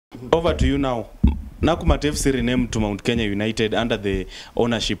Over to you now. Nakumatt FC renamed to Mount Kenya United under the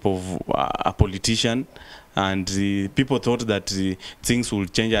ownership of a politician, and people thought that things will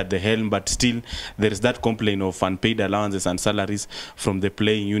change at the helm, but still there is that complaint of unpaid allowances and salaries from the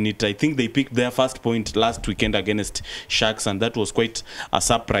playing unit. I think they picked their first point last weekend against Sharks, and that was quite a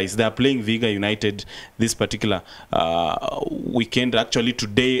surprise. They are playing Vihiga United this particular weekend, actually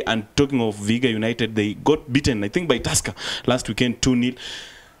today, and talking of Vihiga United, they got beaten, I think, by Tusker last weekend 2-0.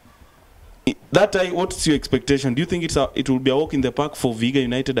 What's your expectation? Do you think it will be a walk in the park for Vihiga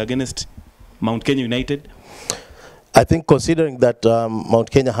United against Mount Kenya United? I think considering that Mount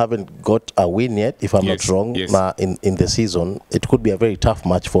Kenya haven't got a win yet, if I'm not wrong, in the season, it could be a very tough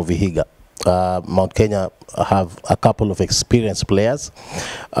match for Vihiga. Mount Kenya have a couple of experienced players.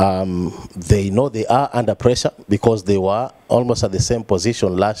 They know they are under pressure because they were almost at the same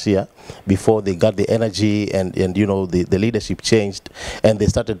position last year before they got the energy and you know, the leadership changed and they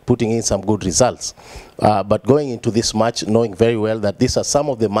started putting in some good results. But going into this match, knowing very well that these are some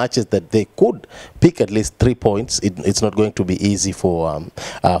of the matches that they could pick at least 3 points, it's not going to be easy for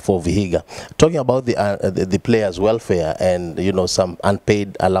Vihiga. Talking about the players' welfare and, you know, some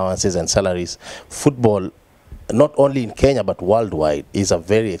unpaid allowances and salaries, football, not only in Kenya but worldwide, is a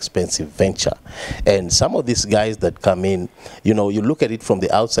very expensive venture. And some of these guys that come in, you know, you look at it from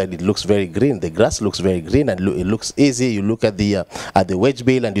the outside, it looks very green. The grass looks very green and it looks easy. You look at the wage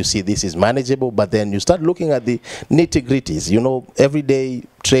bill and you see this is manageable, but then you start looking at the nitty-gritties, you know, everyday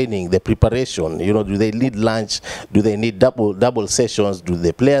training, the preparation, you know, do they need lunch? Do they need double sessions? Do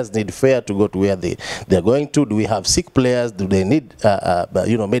the players need fare to go to where they're going to? Do we have sick players? Do they need,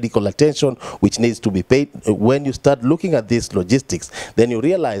 you know, medical attention, which needs to be paid? When you start looking at these logistics, then you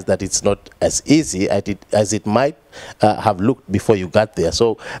realize that it's not as easy as it might have looked before you got there.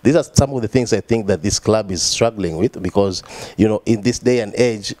 So these are some of the things I think that this club is struggling with, because, you know, in this day and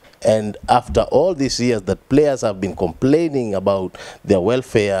age, and after all these years that players have been complaining about their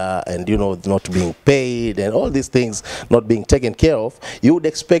welfare and, you know, not being paid and all these things not being taken care of, you would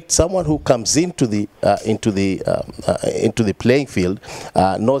expect someone who comes into the playing field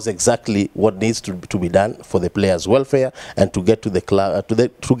knows exactly what needs to be done for the players' welfare and to get to the club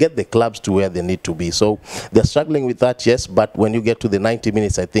to get the clubs to where they need to be. So they're struggling with that, yes, but when you get to the 90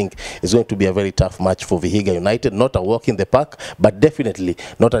 minutes, I think it's going to be a very tough match for Vihiga United. Not a walk in the park, but definitely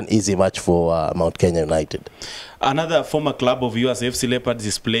not an easy match for Mount Kenya United. Another former club of yours, FC Leopards,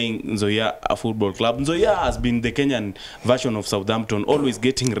 is playing Nzoia Football Club. Nzoia has been the Kenyan version of Southampton, always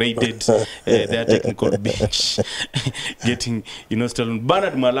getting raided, their technical bench getting, you know, stolen.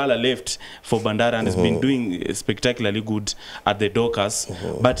 Bernard Malala left for Bandara and has been doing spectacularly good at the Dockers,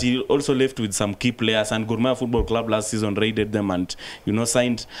 but he also left with some key players, and Gor Mahia Football Club last season raided them and, you know,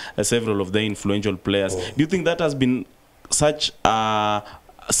 signed several of their influential players. Do you think that has been such a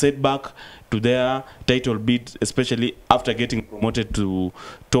setback to their title bid, especially after getting promoted to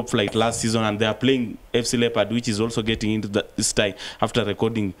top flight last season, and they are playing FC Leopard, which is also getting into this tie after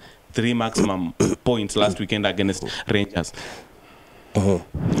recording 3 maximum points last weekend against Rangers? You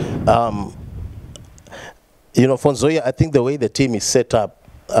know, for Nzoia, I think the way the team is set up,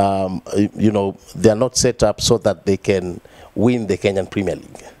 you know, they are not set up so that they can win the Kenyan Premier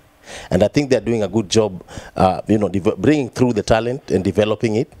League. And I think they're doing a good job, you know, bringing through the talent and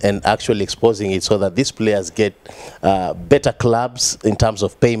developing it and actually exposing it so that these players get better clubs in terms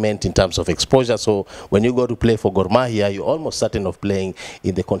of payment, in terms of exposure. So when you go to play for Gor Mahia, you're almost certain of playing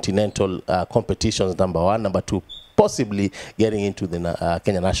in the continental competitions, number 1, number 2, possibly getting into the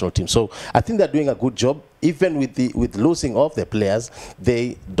Kenya national team. So I think they're doing a good job. Even with losing off the players,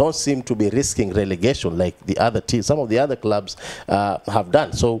 they don't seem to be risking relegation like the other teams, some of the other clubs have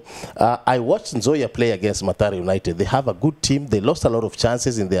done. So I watched Nzoia play against Mathare United. They have a good team. They lost a lot of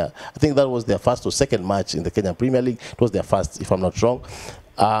chances in their, I think that was their first or second match in the Kenyan Premier League. It was their first, if I'm not wrong.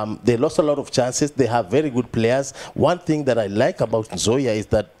 They lost a lot of chances. They have very good players. One thing that I like about Nzoia is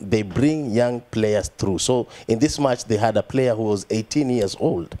that they bring young players through. So in this match, they had a player who was 18 years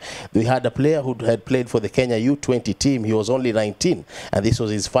old. They had a player who had played for the Kenya U20 team. He was only 19, and this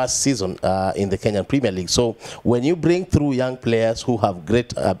was his first season in the Kenyan Premier League. So when you bring through young players who have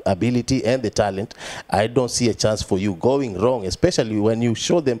great ability and the talent, I don't see a chance for you going wrong, especially when you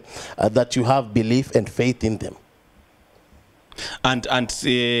show them that you have belief and faith in them. And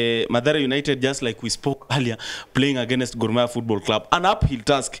Mathare United, just like we spoke earlier, playing against Gor Mahia Football Club, an uphill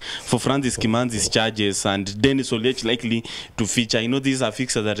task for Francis Kimanzi's charges and Dennis Oliech likely to feature. You know, these are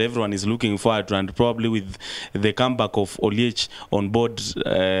fixtures that everyone is looking forward to, and probably with the comeback of Oliech on board,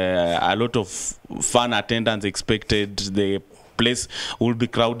 a lot of fan attendance expected. The place will be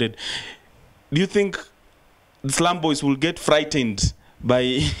crowded. Do you think the Slum Boys will get frightened by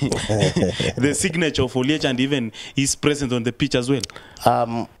the signature of Oliech and even his presence on the pitch as well?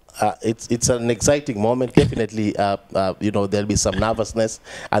 It's an exciting moment. Definitely, you know, there'll be some nervousness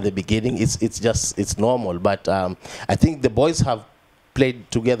at the beginning. It's normal. But I think the boys have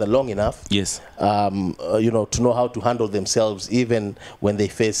played together long enough, yes, you know, to know how to handle themselves even when they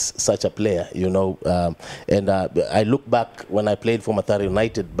face such a player, you know. And I look back when I played for Mathare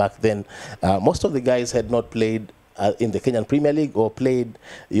United back then, most of the guys had not played in the Kenyan Premier League or played,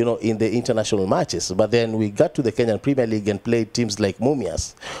 you know, in the international matches. But then we got to the Kenyan Premier League and played teams like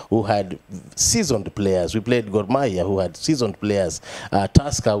Mumias, who had seasoned players. We played Gor Mahia, who had seasoned players.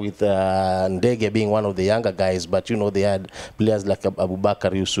 Tusker with Ndege being one of the younger guys, but, you know, they had players like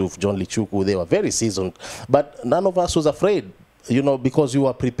Abubakar Yusuf, John Lichuku. They were very seasoned. But none of us was afraid, you know, because we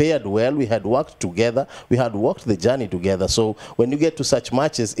were prepared well. We had worked together. We had walked the journey together. So when you get to such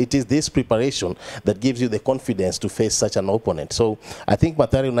matches, it is this preparation that gives you the confidence to face such an opponent. So I think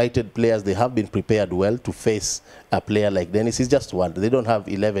Mathare United players, they have been prepared well to face a player like Dennis. He's just one. They don't have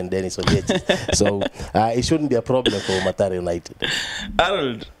 11 Dennis on the So it shouldn't be a problem for Mathare United.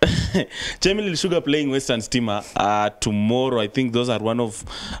 Harold, Chemelil Sugar playing Western Stima tomorrow. I think those are one of,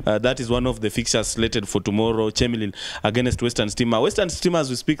 that is one of the fixtures slated for tomorrow. Chemelil against Western Stima. Western Stima, as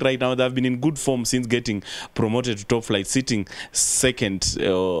we speak right now, they have been in good form since getting promoted to top flight, sitting second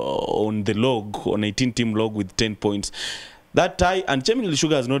on the log, on 18-team log with 10 points. That tie, and Chemelil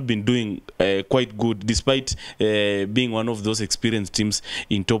Sugar has not been doing quite good, despite being one of those experienced teams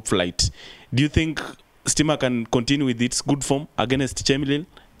in top flight. Do you think Stima can continue with its good form against Chemelil,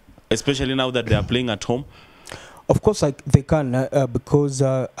 especially now that they are playing at home? Of course, they can, because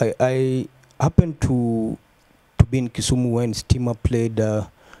I happened to be in Kisumu when Stima played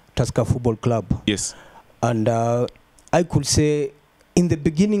Tusker Football Club. Yes. And I could say in the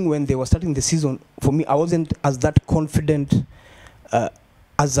beginning when they were starting the season, for me, I wasn't as that confident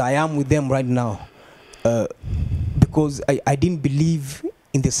as I am with them right now, because I didn't believe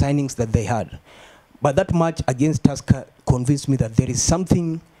in the signings that they had. But that match against Tusker convinced me that there is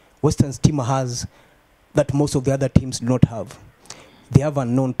something Western Stima has that most of the other teams do not have. They have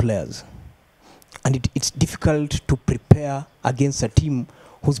unknown players. And it's difficult to prepare against a team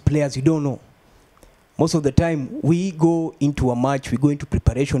whose players you don't know. Most of the time, we go into a match, we go into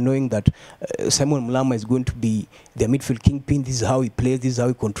preparation knowing that Simon Mulama is going to be the midfield kingpin. This is how he plays, this is how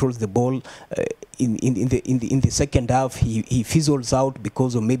he controls the ball. In the second half, he fizzles out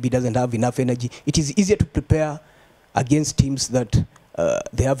because of maybe doesn't have enough energy. It is easier to prepare against teams that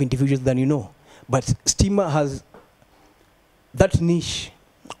they have individuals than you know. But Stima has that niche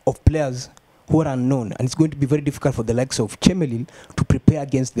of players who are unknown, and it's going to be very difficult for the likes of Chemelil to prepare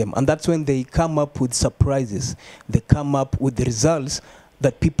against them. And that's when they come up with surprises. They come up with the results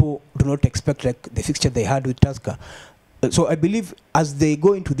that people do not expect, like the fixture they had with Tusker. So I believe as they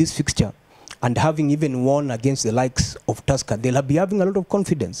go into this fixture, and having even won against the likes of Tusker, they'll be having a lot of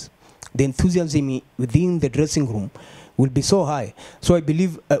confidence. The enthusiasm within the dressing room will be so high. So I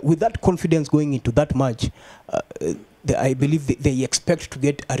believe with that confidence going into that match, I believe they expect to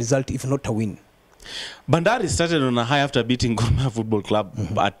get a result, if not a win. Bandari started on a high after beating Gor Mahia Football Club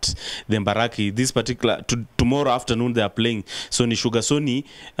at the Mbaraki. This particular, tomorrow afternoon they are playing Sony Sugar. Sony,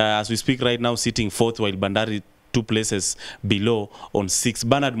 as we speak right now, sitting fourth, while Bandari 2 places below on 6th.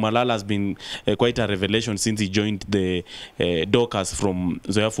 Bernard Malala has been quite a revelation since he joined the Dockers from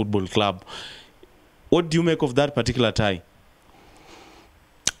Zoya Football Club. What do you make of that particular tie?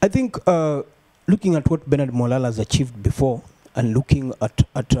 I think looking at what Bernard Malala has achieved before and looking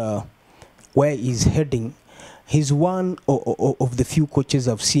at where he's heading, he's one of the few coaches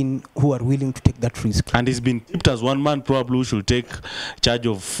I've seen who are willing to take that risk. And he's been tipped as one man probably who should take charge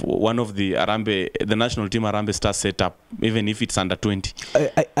of one of the the national team Harambee Stars setup, even if it's under 20.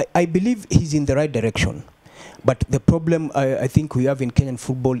 I believe he's in the right direction. But the problem I think we have in Kenyan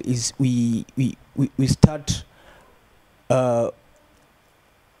football is we start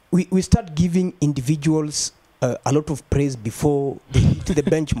we start giving individuals a lot of praise before they hit the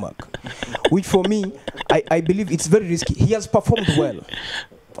benchmark, which for me, I believe it's very risky. He has performed well,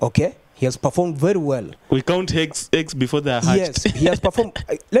 okay? He has performed very well. We count eggs before they are hatched. Yes, he has performed.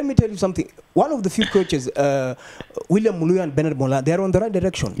 Let me tell you something. One of the few coaches, William Muluya and Bernard Mola, they are on the right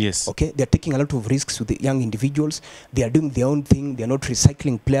direction. Yes. Okay, they are taking a lot of risks with the young individuals. They are doing their own thing. They are not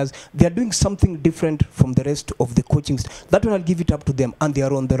recycling players. They are doing something different from the rest of the coachings. That one I'll give it up to them, and they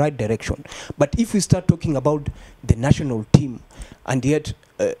are on the right direction. But if we start talking about the national team, and yet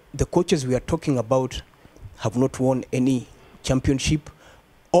the coaches we are talking about have not won any championship,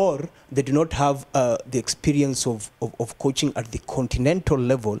 or they do not have the experience of coaching at the continental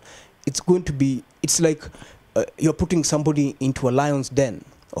level, it's going to be, it's like you're putting somebody into a lion's den,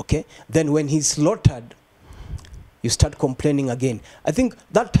 okay? Then when he's slaughtered, you start complaining again. I think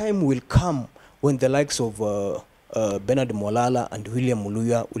that time will come when the likes of Bernard Mwalala and William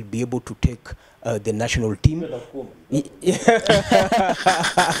Muluya will be able to take the national team.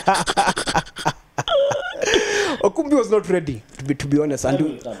 Okumbi was not ready, to be honest,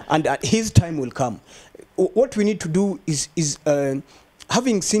 and his time will come. What we need to do is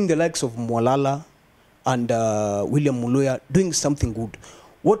having seen the likes of Mwalala and William Muluya doing something good,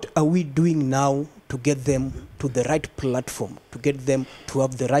 what are we doing now to get them to the right platform, to get them to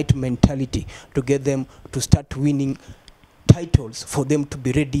have the right mentality, to get them to start winning titles, for them to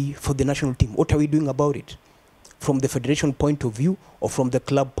be ready for the national team? What are we doing about it? From the federation point of view or from the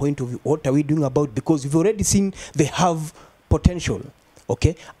club point of view, what are we doing about it? Because we've already seen they have potential,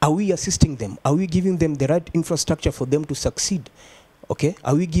 okay? Are we assisting them? Are we giving them the right infrastructure for them to succeed? Okay?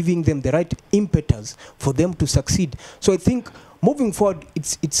 Are we giving them the right impetus for them to succeed? So I think moving forward,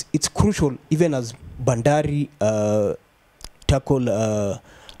 it's crucial, even as Bandari tackle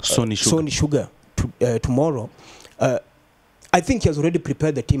Sony Sugar tomorrow. I think he has already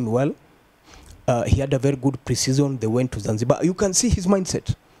prepared the team well. He had a very good preseason. They went to Zanzibar. You can see his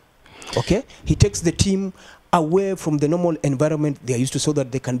mindset. Okay? He takes the team away from the normal environment they are used to so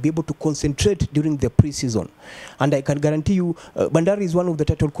that they can be able to concentrate during the preseason. And I can guarantee you, Bandari is one of the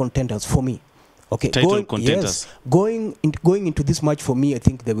title contenders for me. Okay, title contenders. Yes, going into this match, for me, I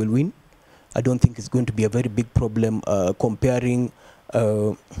think they will win. I don't think it's going to be a very big problem comparing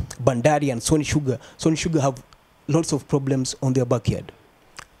Bandari and Sony Sugar. Sony Sugar have lots of problems on their backyard,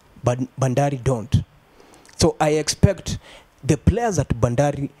 but Bandari don't. So I expect the players at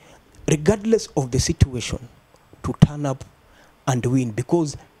Bandari, regardless of the situation, to turn up and win,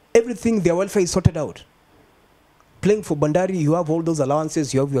 because everything, their welfare is sorted out. Playing for Bandari, you have all those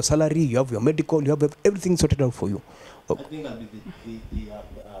allowances, you have your salary, you have your medical, you have everything sorted out for you. I think I'll be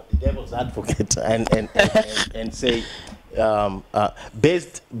the devil's advocate and say,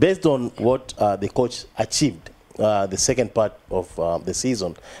 based on what the coach achieved the second part of the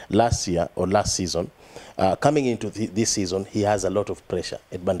season last season, coming into this season, he has a lot of pressure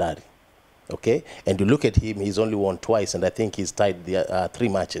at Bandari. Okay, and you look at him, he's only won twice, and I think he's tied the 3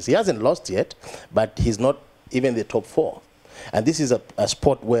 matches. He hasn't lost yet, but he's not even the top 4. And this is a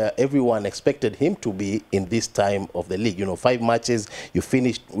sport where everyone expected him to be in this time of the league. You know, 5 matches, you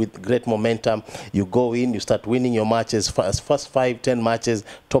finish with great momentum, you go in, you start winning your matches, first 5, 10 matches,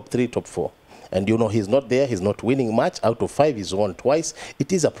 top 3, top 4. And you know, he's not there, he's not winning much. Out of 5, he's won twice.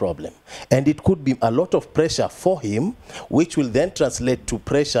 It is a problem. And it could be a lot of pressure for him, which will then translate to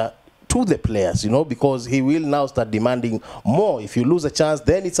pressure to the players, you know, because he will now start demanding more. If you lose a chance,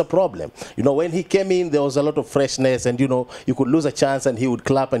 then it's a problem. You know, when he came in, there was a lot of freshness, and, you know, you could lose a chance and he would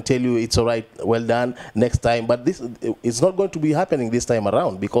clap and tell you, it's all right, well done, next time. But this, it's not going to be happening this time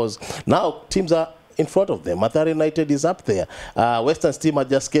around, because now teams are in front of them. Mathare United is up there. Western Steamer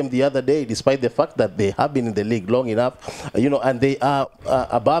just came the other day, despite the fact that they have been in the league long enough, you know, and they are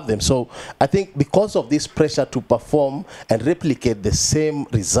above them. So I think because of this pressure to perform and replicate the same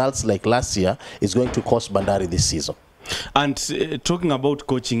results like last year is going to cost Bandari this season. And talking about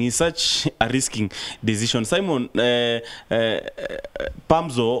coaching is such a risking decision. Simon,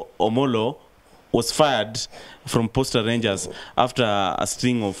 Pamzo Omolo was fired from Posta Rangers after a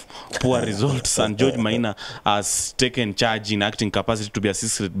string of poor results, and George Maina has taken charge in acting capacity to be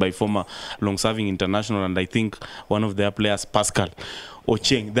assisted by former long-serving international, and I think one of their players, Pascal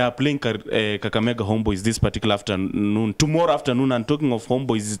Ocheng. They are playing Kakamega Homeboys this particular afternoon, tomorrow afternoon. And talking of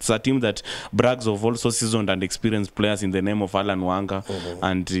Homeboys, it's a team that brags of also seasoned and experienced players in the name of Alan Wanga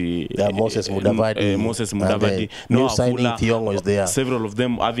and Moses Mudavadi. Noah signing Thiongo is there. Several of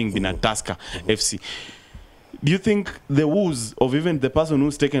them having been at Tusker FC. Do you think the woes of even the person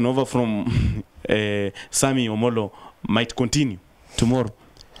who's taken over from Sami Omolo might continue tomorrow?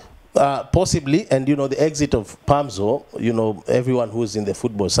 Possibly, and you know, the exit of Pamzo, you know, everyone who's in the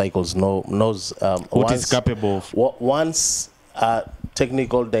football cycles knows what is capable of. Once a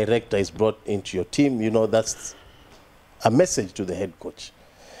technical director is brought into your team, you know, that's a message to the head coach.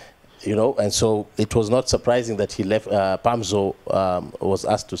 You know, and so it was not surprising that he left. Pamzo was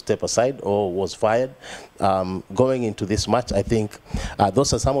asked to step aside or was fired. Going into this match, I think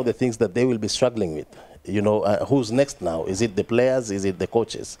those are some of the things that they will be struggling with. You know, who's next now? Is it the players? Is it the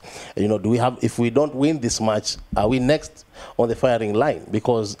coaches? You know, do we have? If we don't win this match, are we next on the firing line?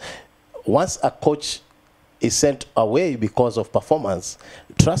 Because once a coach is sent away because of performance,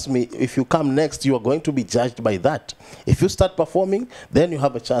 trust me, if you come next, you are going to be judged by that. If you start performing, then you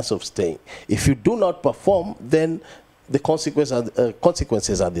have a chance of staying. If you do not perform, then the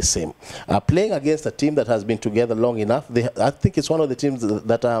consequences are the same. Playing against a team that has been together long enough, I think it's one of the teams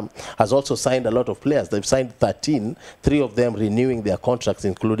that has also signed a lot of players. They've signed 13, 3 of them renewing their contracts,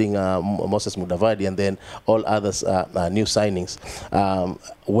 including Moses Mudavadi, and then all others new signings.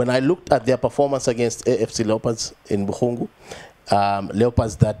 When I looked at their performance against AFC Leopards in Buhungu,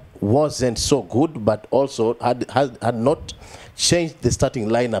 Leopards that wasn't so good, but also had not changed the starting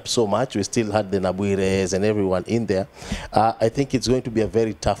lineup so much. We still had the Nabuires and everyone in there. I think it's going to be a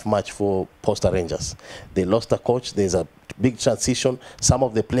very tough match for Posta Rangers. They lost a coach. There's a big transition. Some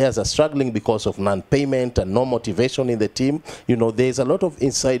of the players are struggling because of non-payment and no motivation in the team. You know, there's a lot of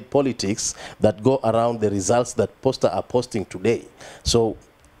inside politics that go around the results that Posta are posting today. So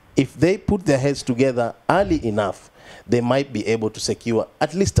if they put their heads together early enough, they might be able to secure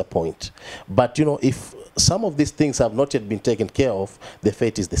at least a point. But, you know, if some of these things have not yet been taken care of, the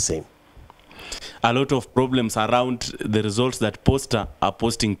fate is the same. A lot of problems around the results that Posta are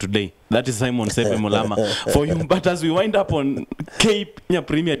posting today. That is Simon Sepe Molama for you. But as we wind up on Kenya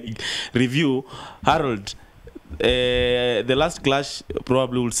Premier League review, Harold, the last clash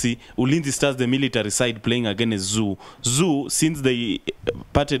probably will see Ulinzi Stars, the military side, playing against Zoo. Zoo, since they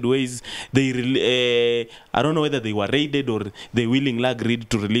parted ways, they I don't know whether they were raided or they willingly agreed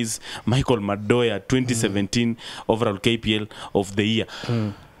to release Michael Madoya, 2017 overall KPL of the year.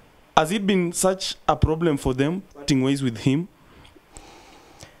 Has it been such a problem for them parting ways with him?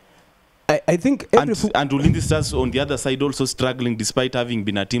 I think and Ulinzi Stars on the other side also struggling despite having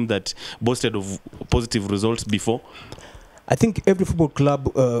been a team that boasted of positive results before. I think every football club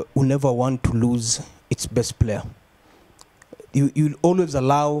will never want to lose its best player. You'll always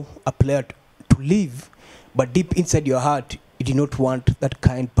allow a player to leave, but deep inside your heart, you do not want that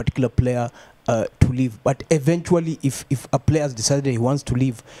particular player to leave. But eventually, if a player has decided he wants to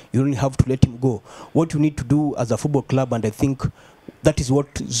leave, you only have to let him go. What you need to do as a football club, and I think that is what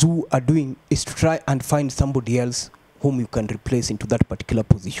Zoo are doing, is to try and find somebody else whom you can replace into that particular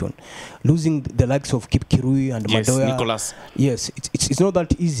position. Losing the likes of Kip Kirui and Madoya, Nicholas. Yes, it's not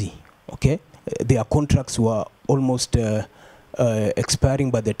that easy. Okay, their contracts were almost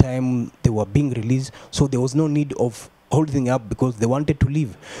expiring by the time they were being released, so there was no need of holding up because they wanted to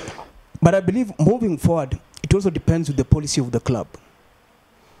leave. But I believe moving forward, it also depends on the policy of the club.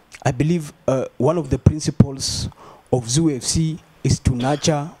 I believe one of the principles of Zoo FC is to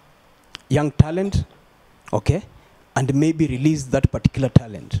nurture young talent, okay, and maybe release that particular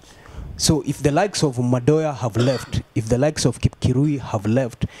talent. So if the likes of Madoya have left, if the likes of Kip Kirui have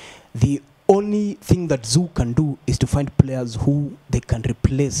left, the only thing that Zoo can do is to find players who they can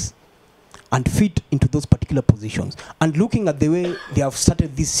replace and fit into those particular positions. And looking at the way they have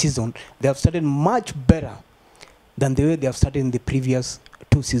started this season, they have started much better than the way they have started in the previous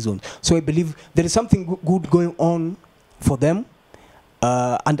 2 seasons. So I believe there is something good going on for them.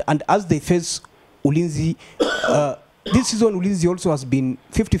 And as they face Ulinzi, this season Ulinzi also has been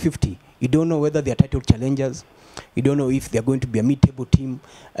 50-50. You don't know whether they are title challengers. You don't know if they are going to be a mid-table team.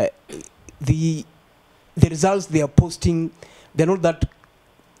 The results they are posting, they're not that...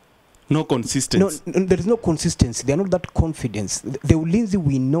 No consistency. No, there is no consistency. They are not that confident. The Ulinzi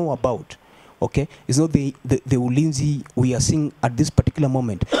we know about, okay, is not the Ulinzi we are seeing at this particular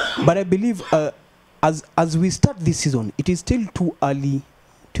moment. But I believe as we start this season, it is still too early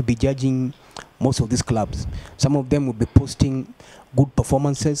to be judging most of these clubs. Some of them will be posting good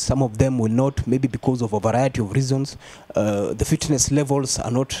performances. Some of them will not, maybe because of a variety of reasons. The fitness levels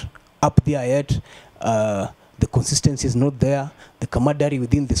are not up there yet. The consistency is not there. The camaraderie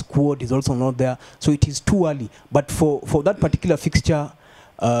within the squad is also not there. So it is too early. But for that particular fixture,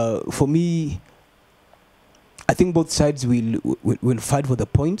 for me, I think both sides will fight for the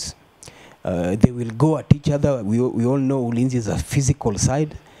points. They will go at each other. We all know Ulinzi is a physical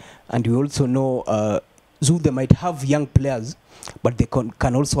side. And we also know Zoo, they might have young players, but they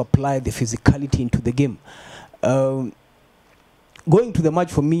can also apply the physicality into the game. Going to the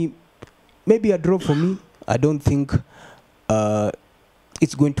match for me, maybe a draw for me. I don't think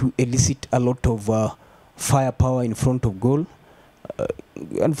it's going to elicit a lot of firepower in front of goal.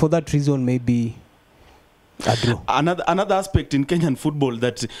 And for that reason, maybe a draw. Another aspect in Kenyan football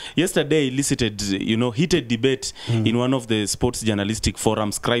that yesterday elicited, heated debate in one of the sports journalistic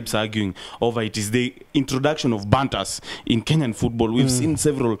forums, scribes arguing over it, is the introduction of banters in Kenyan football. We've seen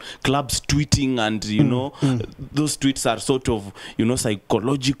several clubs tweeting, and those tweets are sort of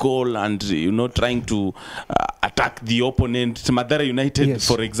psychological and trying to attack the opponent. Madara United, yes,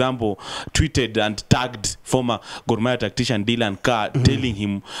 for example, tweeted and tagged former Gor Mahia tactician Dylan Carr, telling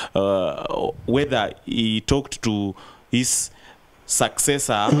him whether he talked to his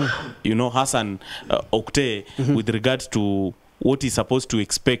successor, you know, Hassan Okte, with regards to what he's supposed to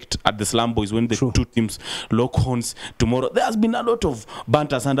expect at the Slum Boys when the two teams lock horns tomorrow. There has been a lot of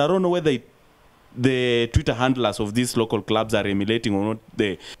banters, and I don't know whether the Twitter handlers of these local clubs are emulating or not.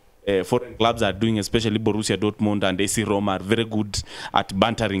 The foreign clubs are doing, especially Borussia Dortmund and AC Roma, are very good at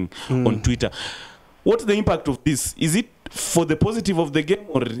bantering on Twitter. What's the impact of this? Is it for the positive of the game,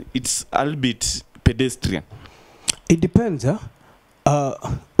 or it's a little bit pedestrian? It depends.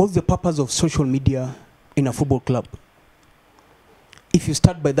 What's the purpose of social media in a football club? If you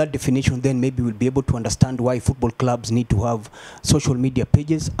start by that definition, then maybe we'll be able to understand why football clubs need to have social media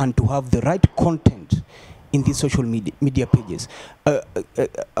pages and to have the right content in these social media pages.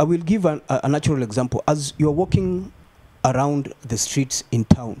 I will give a natural example. As you're walking around the streets in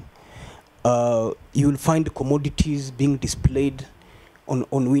town, you will find commodities being displayed on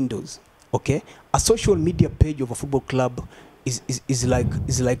windows. Okay, a social media page of a football club is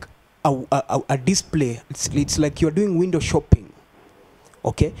like a display. It's like you're doing window shopping.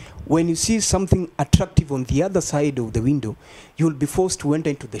 Okay, when you see something attractive on the other side of the window, you will be forced to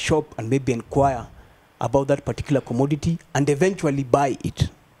enter into the shop and maybe inquire about that particular commodity and eventually buy it.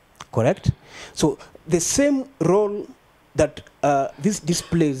 Correct? So the same role that these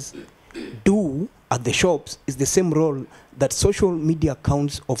displays do at the shops is the same role that social media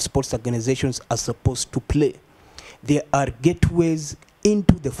accounts of sports organizations are supposed to play. They are gateways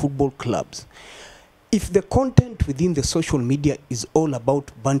into the football clubs. If the content within the social media is all about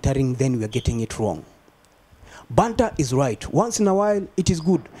bantering, then we are getting it wrong. Banter is right. Once in a while, it is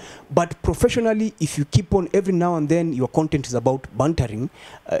good. But professionally, if you keep on every now and then, your content is about bantering,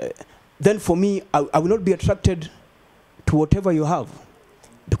 then for me, I will not be attracted to whatever you have.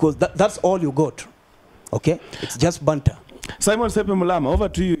 Because that's all you got. Okay? It's just banter. Simon Sepe Mulama, over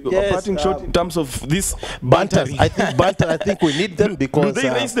to you. Yes, a parting shot in terms of this banter. I think we need them because do they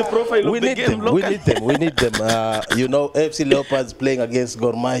raise the profile of the game? We need them. You know, FC Leopards playing against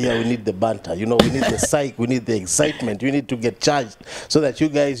Gor Mahia, we need the banter. You know, we need the psych, we need the excitement. We need to get charged so that you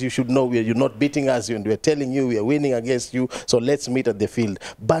guys, you should know you're not beating us and we're telling you we are winning against you. So let's meet at the field.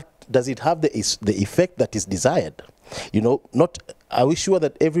 But does it have the effect that is desired? You know, are we sure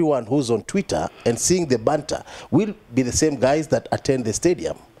that everyone who's on Twitter and seeing the banter will be the same guys that attend the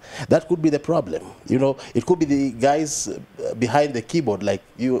stadium? That could be the problem. You know, it could be the guys behind the keyboard like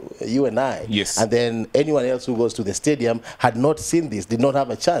you and I. Yes. And then anyone else who goes to the stadium had not seen this, did not have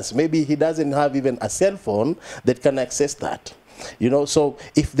a chance. Maybe he doesn't have even a cell phone that can access that. You know, so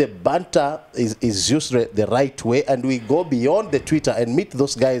if the banter is used the right way and we go beyond the Twitter and meet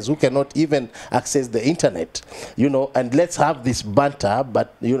those guys who cannot even access the internet, you know, and let's have this banter,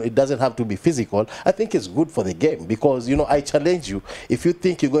 but, you know, it doesn't have to be physical, I think it's good for the game because, you know, I challenge you. If you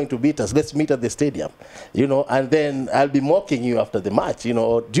think you're going to beat us, let's meet at the stadium, you know, and then I'll be mocking you after the match, you know,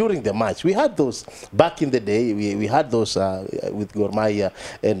 or during the match. We had those back in the day. We had those with Gor Mahia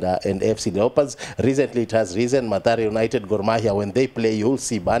and FC Leopards. Recently it has risen. Mathare United, Gor Mahia, when they play, you'll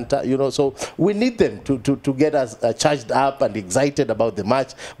see banter, you know, so we need them to get us charged up and excited about the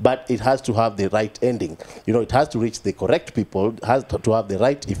match, but it has to have the right ending. You know, it has to reach the correct people, it has to have the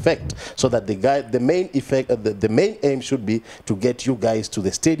right effect, so that the main aim should be to get you guys to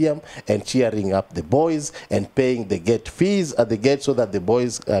the stadium and cheering up the boys and paying the gate fees at the gate so that the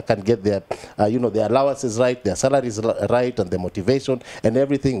boys can get their, you know, their allowances right, their salaries right, and the motivation and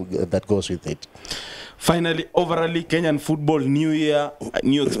everything that goes with it. Finally, overall, Kenyan football, new year,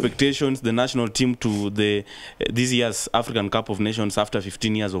 new expectations, the national team to this year's African Cup of Nations after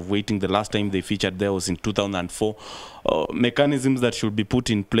 15 years of waiting. The last time they featured there was in 2004. Mechanisms that should be put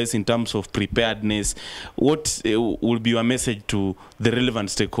in place in terms of preparedness. What will be your message to the relevant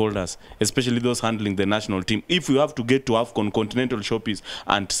stakeholders, especially those handling the national team, if you have to get to AFCON, continental showpiece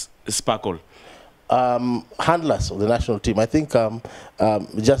and sparkle? Handlers of the national team, I think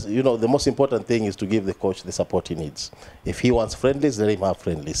just, you know, the most important thing is to give the coach the support he needs. If he wants friendlies, let him have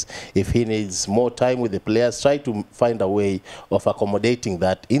friendlies. If he needs more time with the players, try to find a way of accommodating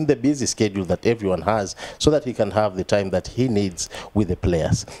that in the busy schedule that everyone has so that he can have the time that he needs with the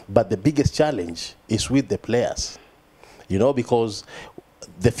players. But the biggest challenge is with the players, you know, because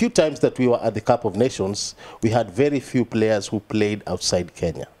the few times that we were at the Cup of Nations, we had very few players who played outside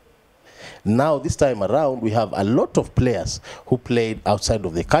Kenya. Now, this time around, we have a lot of players who played outside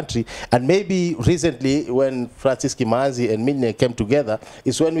of the country. And maybe recently, when Francis Kimanzi and Mine came together,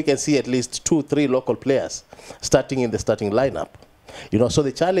 is when we can see at least 2-3 local players starting in the starting lineup. You know, so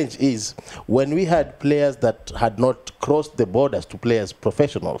the challenge is when we had players that had not crossed the borders to play as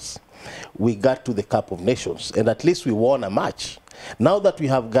professionals, we got to the Cup of Nations, and at least we won a match. Now that we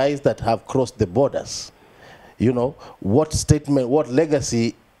have guys that have crossed the borders, you know, what statement, what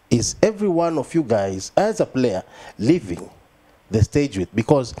legacy is every one of you guys as a player leaving the stage with?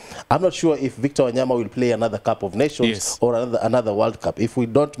 Because I'm not sure if Victor Wanyama will play another Cup of Nations or another World Cup if we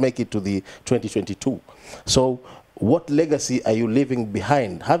don't make it to the 2022. So what legacy are you leaving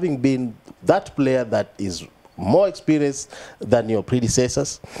behind, having been that player that is more experienced than your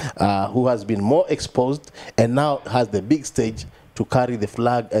predecessors, who has been more exposed and now has the big stage to carry the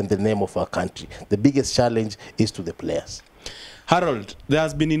flag and the name of our country? The biggest challenge is to the players. Harold, there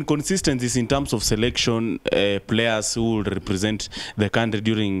has been inconsistencies in terms of selection, players who will represent the country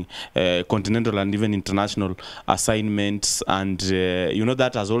during continental and even international assignments, and you know,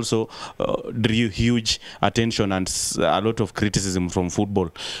 that has also drew huge attention and a lot of criticism from football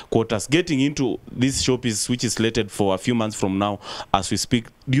quarters. Getting into this showpiece, which is slated for a few months from now as we speak,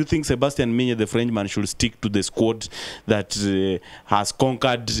 do you think Sebastian Minye, the Frenchman, should stick to the squad that has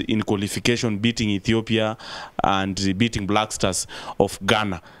conquered in qualification, beating Ethiopia and beating Black Stars of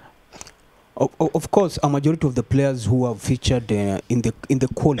Ghana? Of course, a majority of the players who have featured in the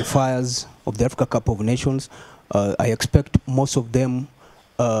qualifiers of the Africa Cup of Nations, I expect most of them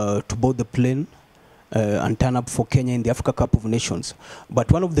to board the plane and turn up for Kenya in the Africa Cup of Nations.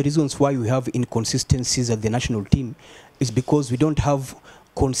 But one of the reasons why we have inconsistencies at the national team is because we don't have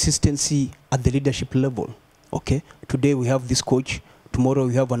consistency at the leadership level. Okay, today we have this coach, tomorrow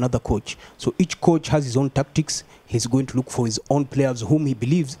we have another coach. So each coach has his own tactics. He's going to look for his own players whom he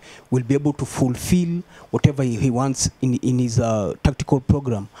believes will be able to fulfill whatever he wants in his tactical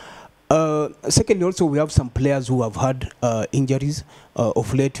program. Secondly, also we have some players who have had injuries.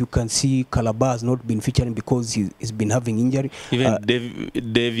 Of late, you can see Calabar has not been featuring because he's been having injury. Even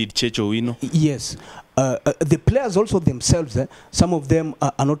David Chechowino. Yes. The players also themselves, some of them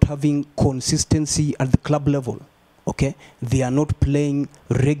are not having consistency at the club level. Okay, they are not playing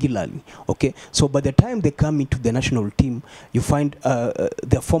regularly. Okay, so by the time they come into the national team, you find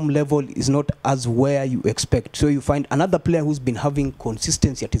their form level is not as where you expect. So you find another player who's been having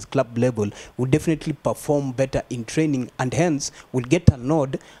consistency at his club level will definitely perform better in training, and hence will get a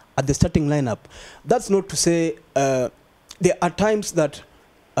nod at the starting lineup. That's not to say there are times that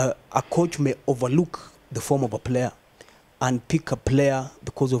a coach may overlook the form of a player and pick a player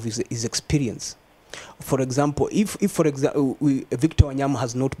because of his experience. For example, if for example Victor Wanyama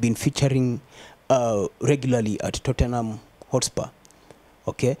has not been featuring regularly at Tottenham Hotspur,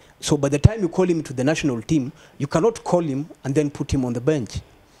 okay, so by the time you call him to the national team, you cannot call him and then put him on the bench.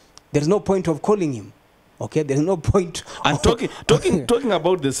 There's no point of calling him. Okay, there's no point. And talking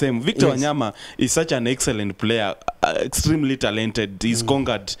about the same, Victor Wanyama is such an excellent player, extremely talented. He's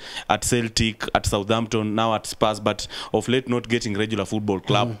conquered at Celtic, at Southampton, now at Spurs, but of late not getting regular football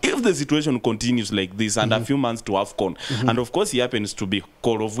club. If the situation continues like this, and a few months to AFCON, and of course he happens to be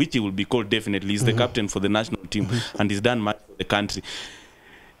called, of which he will be called definitely, he's the captain for the national team, and he's done much for the country.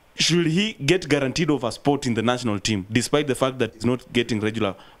 Should he get guaranteed of a spot in the national team, despite the fact that he's not getting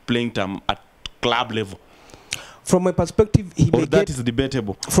regular playing time at club level? From my perspective, he may that is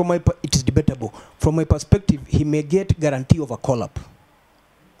debatable. It is debatable. From my perspective, he may get guarantee of a call-up,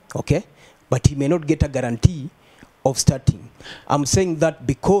 okay, but he may not get a guarantee of starting. I'm saying that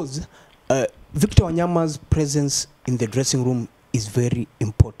because Victor Wanyama's presence in the dressing room is very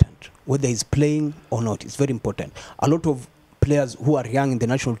important. Whether he's playing or not, it's very important. A lot of players who are young in the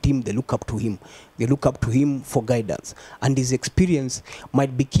national team, they look up to him. They look up to him for guidance, and his experience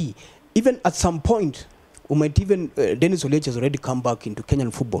might be key. Even at some point, we might even, Dennis Oliech has already come back into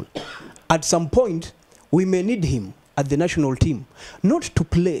Kenyan football. At some point, we may need him at the national team, not to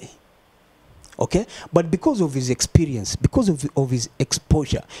play, okay, but because of his experience, because of his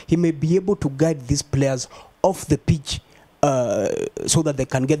exposure, he may be able to guide these players off the pitch so that they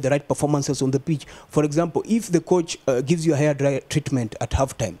can get the right performances on the pitch. For example, if the coach gives you a hair dry treatment at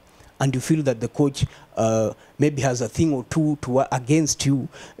halftime, and you feel that the coach maybe has a thing or two against you,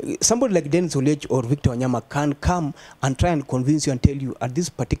 somebody like Dennis Oliech or Victor Wanyama can come and try and convince you and tell you at this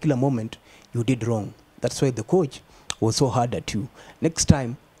particular moment you did wrong. That's why the coach was so hard at you. Next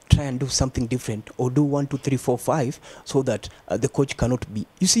time, try and do something different, or do 1, 2, 3, 4, 5, so that the coach cannot be.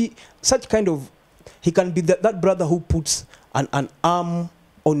 You see, such kind of, he can be that brother who puts an arm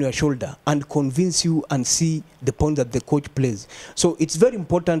on your shoulder and convince you and see the point that the coach plays. So it's very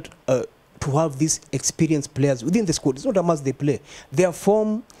important to have these experienced players within the squad. It's not a must they play. Their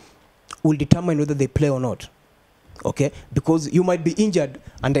form will determine whether they play or not. Okay? Because you might be injured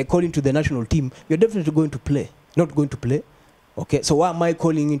and I call into the national team, you're definitely going to play. Not going to play. Okay? So why am I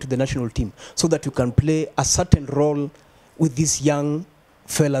calling into the national team? So that you can play a certain role with these young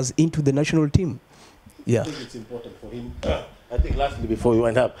fellas into the national team. Yeah. I think it's important for him I think lastly, before we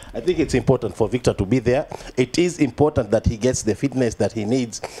wind up, I think it's important for Victor to be there. It is important that he gets the fitness that he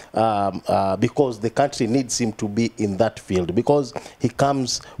needs because the country needs him to be in that field because he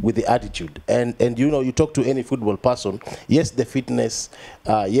comes with the attitude. And you know, you talk to any football person, yes, the fitness,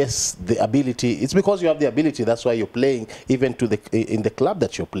 yes, the ability. It's because you have the ability. That's why you're playing even in the club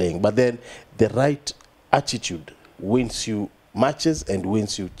that you're playing. But then the right attitude wins you matches and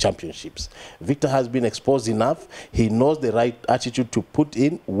wins you championships. Victor has been exposed enough. He knows the right attitude to put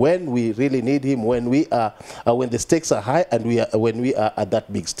in when we really need him, when the stakes are high and when we are at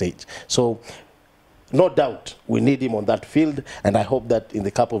that big stage. So no doubt we need him on that field, and I hope that in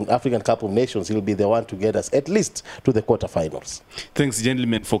the African Cup of Nations he'll be the one to get us at least to the quarterfinals. Thanks,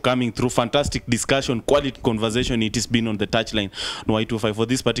 gentlemen, for coming through. Fantastic discussion, quality conversation it has been on the touchline on Y254 for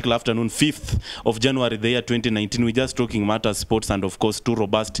this particular afternoon, 5th of January, the year 2019. We're just talking matters, sports, and of course two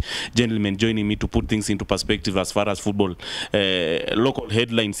robust gentlemen joining me to put things into perspective as far as football, local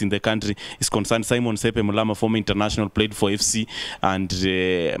headlines in the country is concerned. Simon Sepe Mulama, former international, played for FC and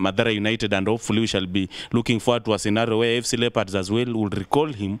Madara United, and hopefully we shall be looking forward to a scenario where FC Leopards as well will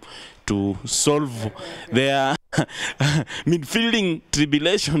recall him to solve their midfielding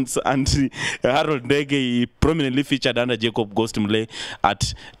tribulations. And Harold Ndege prominently featured under Jacob Gostimle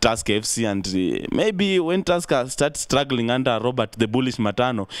at Tusk FC, and maybe when Tusk starts struggling under Robert the Bullish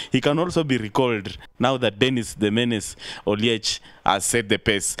Matano, he can also be recalled now that Dennis the Menace Oliech has set the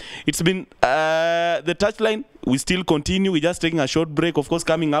pace. It's been the touchline. We still continue. We're just taking a short break. Of course,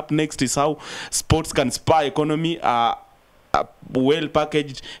 coming up next is how sports can spur economy. Well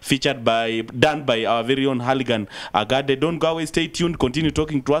packaged, done by our very own Halligan Agade. Don't go away, stay tuned, continue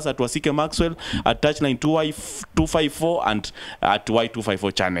talking to us at Wasike Maxwell, at Touchline 2Y254 and at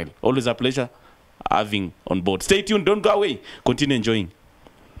Y254 channel. Always a pleasure having on board. Stay tuned, don't go away, continue enjoying.